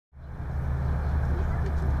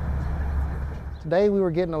Today we were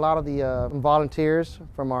getting a lot of the volunteers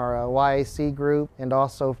from our YAC group and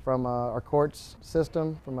also from our courts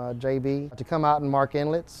system, from JB, to come out and mark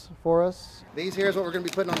inlets for us. These here is what we're going to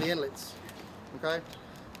be putting on the inlets, okay?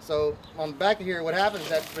 So on the back of here, what happens is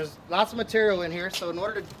that there's lots of material in here, so in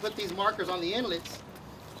order to put these markers on the inlets,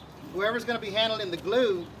 whoever's going to be handling the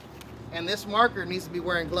glue and this marker needs to be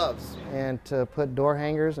wearing gloves. And to put door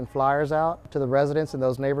hangers and flyers out to the residents in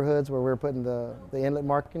those neighborhoods where we're putting the inlet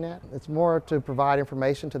marking at. It's more to provide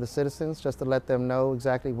information to the citizens, just to let them know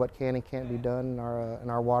exactly what can and can't be done in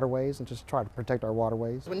our waterways, and just try to protect our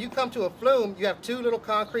waterways. When you come to a flume, you have two little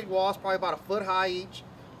concrete walls, probably about a foot high each.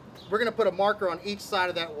 We're going to put a marker on each side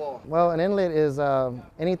of that wall. Well, an inlet is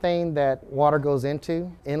anything that water goes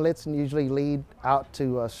into. Inlets usually lead out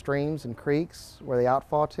to streams and creeks where they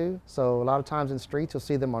outfall to. So a lot of times in streets you'll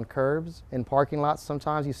see them on curbs. In parking lots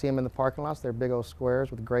sometimes you see them in the parking lots. They're big old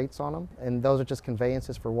squares with grates on them. And those are just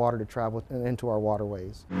conveyances for water to travel into our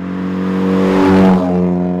waterways.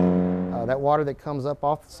 That water that comes up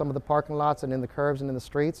off some of the parking lots and in the curbs and in the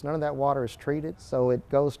streets, none of that water is treated, so it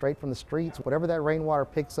goes straight from the streets. Whatever that rainwater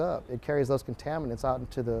picks up, it carries those contaminants out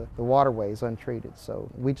into the waterways untreated. So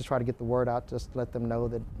we just try to get the word out, just to let them know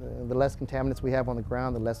that the less contaminants we have on the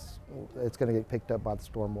ground, the less it's going to get picked up by the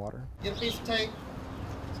storm water. Get a piece of tape,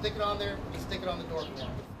 stick it on there, and stick it on the door.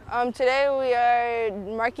 Today we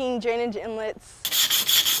are marking drainage inlets.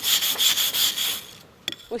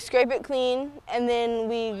 We scrape it clean, and then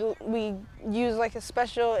we use like a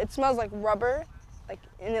special, it smells like rubber,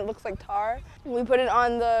 and it looks like tar. We put it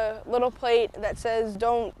on the little plate that says,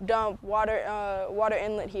 "Don't dump water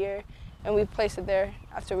inlet here," and we place it there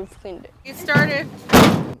after we've cleaned it. Get started.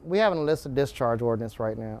 We have an illicit discharge ordinance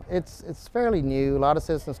right now. It's fairly new. A lot of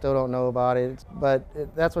citizens still don't know about it, but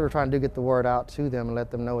that's what we're trying to do, get the word out to them and let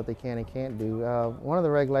them know what they can and can't do. One of the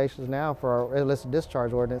regulations now for our illicit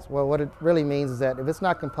discharge ordinance, well, what it really means is that if it's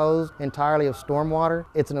not composed entirely of stormwater,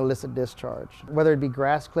 it's an illicit discharge. Whether it be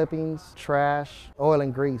grass clippings, trash, oil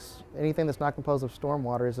and grease, anything that's not composed of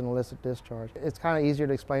stormwater is an illicit discharge. It's kind of easier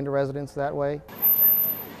to explain to residents that way.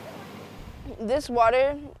 This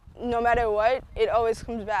water, no matter what, it always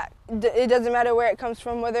comes back. It doesn't matter where it comes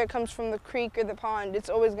from, whether it comes from the creek or the pond, it's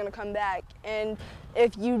always going to come back. And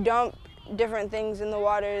if you dump different things in the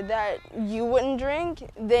water that you wouldn't drink,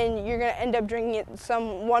 then you're going to end up drinking it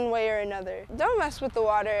one way or another. Don't mess with the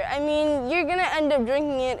water. I mean, you're going to end up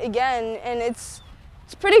drinking it again, and it's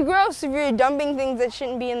pretty gross if you're dumping things that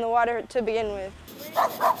shouldn't be in the water to begin with.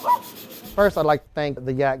 First, I'd like to thank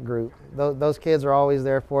the YAC group. Those kids are always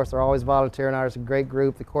there for us. They're always volunteering. It's a great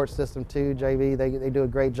group. The court system too, JV, they do a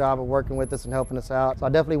great job of working with us and helping us out. So I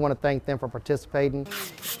definitely want to thank them for participating.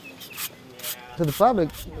 To the public,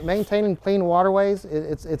 maintaining clean waterways,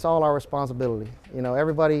 it's all our responsibility. You know,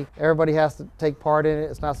 everybody has to take part in it.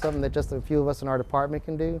 It's not something that just a few of us in our department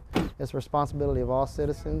can do. It's a responsibility of all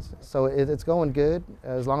citizens. So it's going good.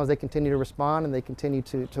 As long as they continue to respond and they continue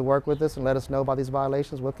to work with us and let us know about these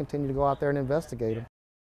violations, we'll continue to go out there and investigate them.